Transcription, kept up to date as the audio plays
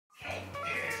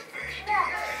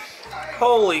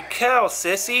Holy cow,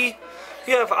 sissy.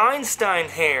 You have Einstein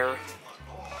hair.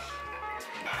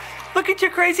 Look at your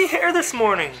crazy hair this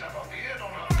morning.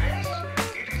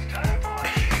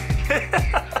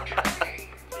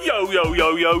 Yo, yo,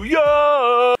 yo, yo,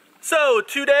 yo! So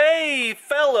today,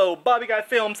 fellow Bobby Guy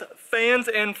Films fans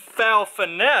and foul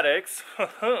fanatics,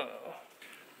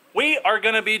 we are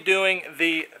going to be doing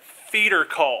the feeder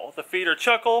call, the feeder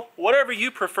chuckle, whatever you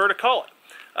prefer to call it.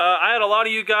 I had a lot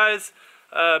of you guys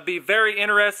be very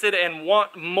interested and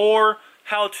want more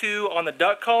how-to on the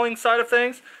duck calling side of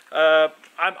things.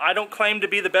 I don't claim to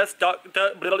be the best duck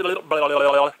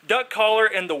caller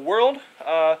in the world.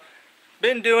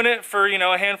 Been doing it for, you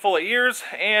know, a handful of years,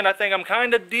 and I think I'm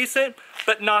kind of decent,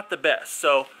 but not the best.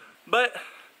 So, but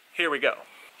here we go.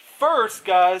 First,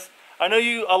 guys, I know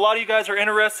a lot of you guys are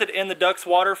interested in the DUX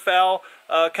waterfowl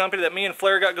company that me and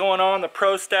Flair got going on, the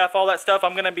Pro Staff, all that stuff.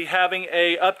 I'm going to be having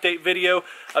a update video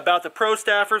about the Pro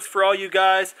Staffers for all you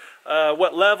guys,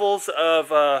 what levels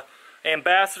of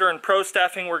ambassador and pro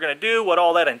staffing we're going to do, what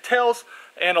all that entails.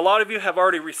 And a lot of you have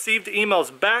already received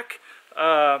emails back,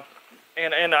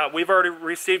 and we've already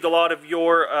received a lot of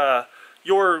your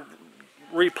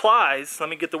replies. Let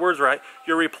me get the words right.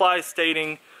 Your replies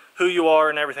stating who you are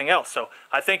and everything else. So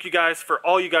I thank you guys for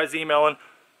all you guys emailing.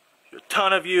 A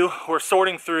ton of you. We're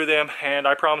sorting through them, and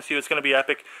I promise you it's going to be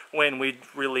epic when we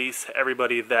release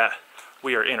everybody that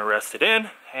we are interested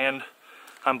in. And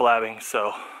I'm blabbing,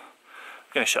 so I'm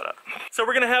going to shut up. So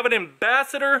we're going to have an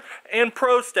ambassador and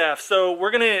pro staff. So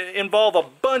we're going to involve a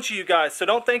bunch of you guys. So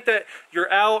don't think that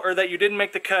you're out or that you didn't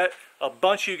make the cut. A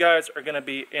bunch of you guys are going to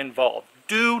be involved.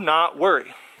 Do not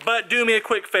worry. But do me a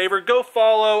quick favor. Go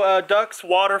follow DUX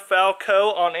Waterfowl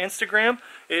Co. on Instagram.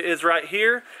 It is right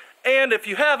here. And if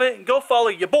you haven't, go follow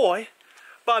your boy,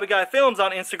 Bobby Guy Films,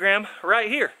 on Instagram right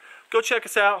here. Go check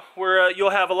us out, where you'll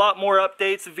have a lot more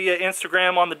updates via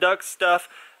Instagram on the DUX stuff.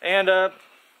 And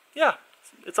yeah,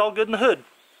 it's all good in the hood.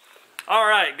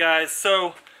 Alright guys,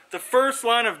 so the first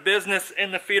line of business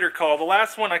in the feeder call. The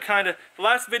last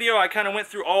video I kind of went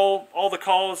through all the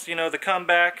calls, you know, the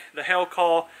comeback, the hell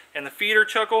call, and the feeder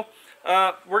chuckle.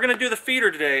 We're going to do the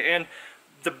feeder today, and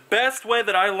the best way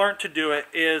that I learned to do it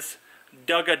is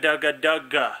dugga dugga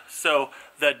dugga. So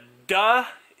the duh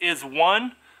is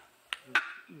one,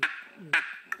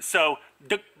 so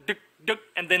duck duck duck,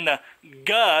 and then the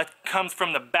guh comes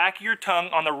from the back of your tongue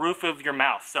on the roof of your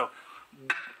mouth. So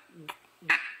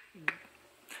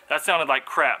that sounded like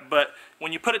crap, but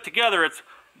when you put it together, it's,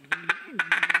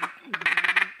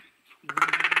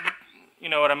 you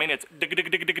know what I mean? It's dig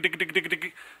dig dig dig dig dig dig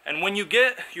dig. And when you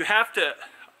have to.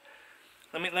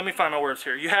 Let me find my words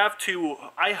here. You have to,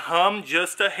 I hum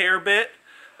just a hair bit.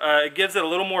 It gives it a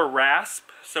little more rasp,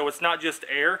 so it's not just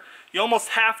air. You almost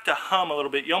have to hum a little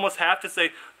bit. You almost have to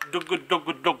say dugga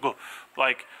dugga dugga,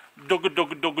 like dugga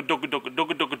dugga dugga dugga dugga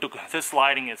dugga dugga dugga. This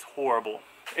lighting is horrible.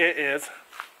 It is.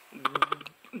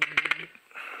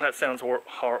 That sounds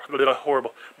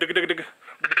horrible. Dugga dugga dugga.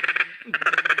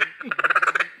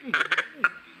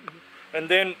 And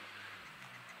then,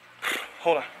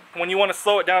 hold on. When you want to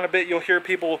slow it down a bit, you'll hear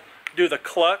people do the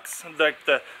clucks, like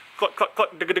the cluck, cluck,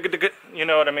 cluck, digga, digga, digga, you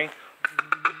know what I mean?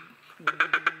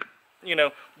 You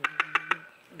know,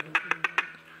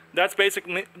 that's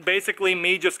basically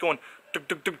me just going, dug,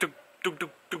 dug, dug, dug, dug, dug,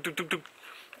 dug, dug, dug, dug.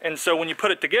 And so when you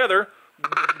put it together,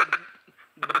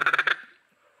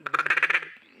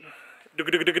 the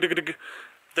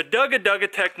dugga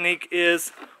dugga technique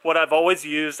is what I've always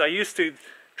used. I used to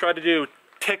try to do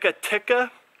ticka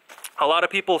ticka. A lot of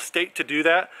people state to do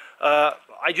that.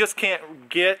 I just can't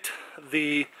get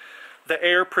the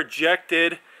air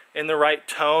projected in the right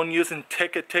tone using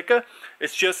ticka ticka.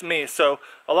 It's just me. So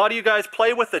a lot of you guys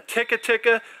play with the ticka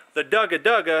ticka, the dugga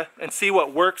dugga, and see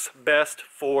what works best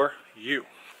for you.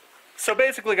 So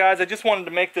basically guys, I just wanted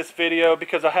to make this video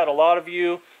because I had a lot of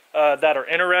you that are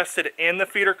interested in the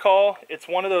feeder call. It's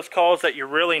one of those calls that you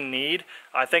really need.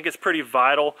 I think it's pretty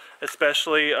vital,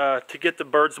 especially to get the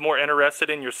birds more interested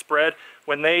in your spread.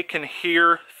 When they can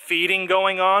hear feeding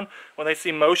going on, when they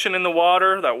see motion in the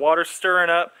water, that water stirring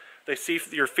up, they see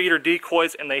your feeder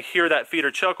decoys and they hear that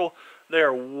feeder chuckle, they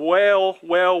are well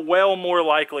more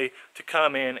likely to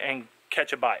come in and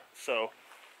catch a bite. So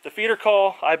the feeder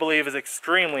call, I believe, is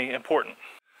extremely important.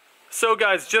 So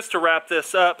guys, just to wrap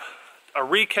this up, a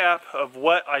recap of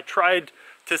what I tried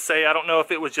to say. I don't know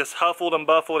if it was just huffled and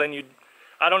buffled, and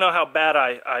I don't know how bad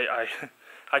I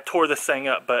tore this thing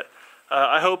up, but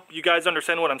I hope you guys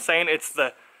understand what I'm saying. It's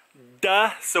the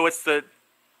duh, so it's the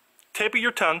tip of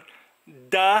your tongue,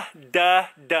 duh, duh,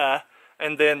 duh,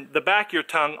 and then the back of your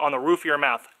tongue on the roof of your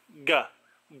mouth, guh,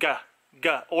 guh,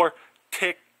 guh, or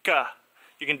ticka.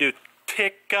 You can do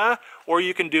ticka, or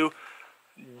you can do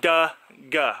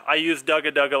dugga. I use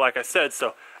dugga dugga like I said,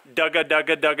 so dugga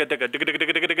dugga dugga dugga.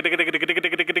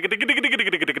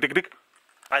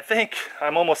 I think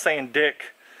I'm almost saying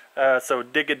dick, so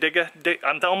digga digga.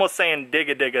 I'm almost saying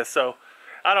digga digga. So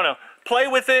I don't know. Play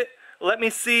with it. Let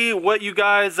me see what you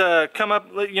guys come up.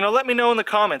 You know, let me know in the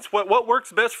comments what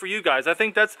works best for you guys. I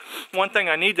think that's one thing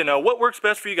I need to know. What works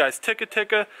best for you guys? Ticka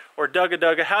ticka or dugga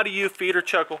dugga? How do you feed or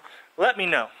chuckle? Let me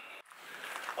know.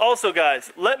 Also,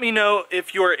 guys, let me know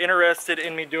if you're interested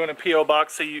in me doing a P.O.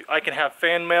 box so I can have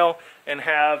fan mail and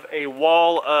have a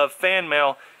wall of fan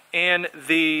mail in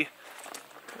the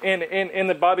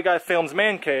Bobby Guy Films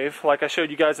man cave, like I showed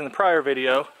you guys in the prior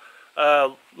video.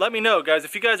 Let me know, guys,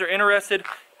 if you guys are interested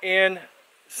in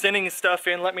sending stuff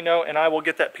in. Let me know, and I will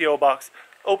get that P.O. box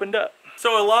opened up.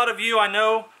 So a lot of you, I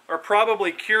know, are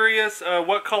probably curious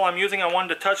what call I'm using. I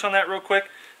wanted to touch on that real quick.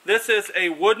 This is a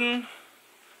wooden,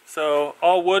 so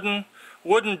all wooden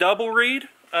double reed.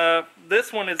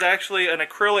 This one is actually an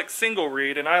acrylic single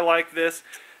reed, and I like this.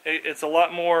 It's a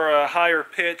lot more higher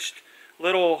pitched,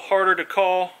 little harder to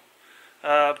call,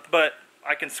 but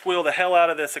I can squeal the hell out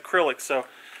of this acrylic. So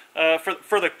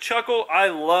for the chuckle, I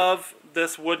love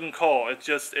this wooden call.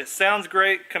 It sounds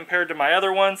great compared to my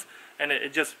other ones, and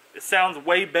it sounds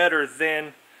way better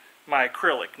than my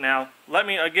acrylic. Now let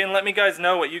me guys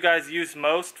know what you guys use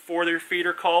most for your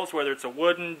feeder calls, whether it's a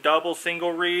wooden, double,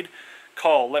 single reed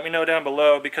call. Let me know down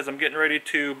below, because I'm getting ready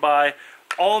to buy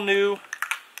all new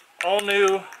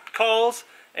calls,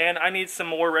 and I need some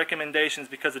more recommendations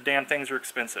because the damn things are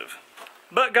expensive.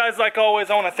 But guys, like always,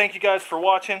 I want to thank you guys for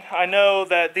watching. I know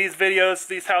that these videos,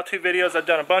 these how-to videos, I've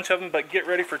done a bunch of them, but get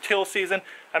ready for teal season.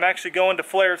 I'm actually going to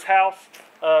Flair's house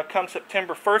come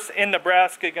September 1st in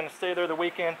Nebraska. Going to stay there the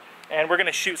weekend, and we're going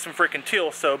to shoot some freaking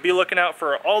teal. So be looking out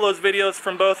for all those videos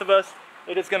from both of us.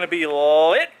 It is going to be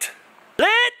lit.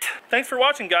 Thanks for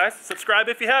watching, guys. Subscribe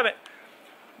if you haven't.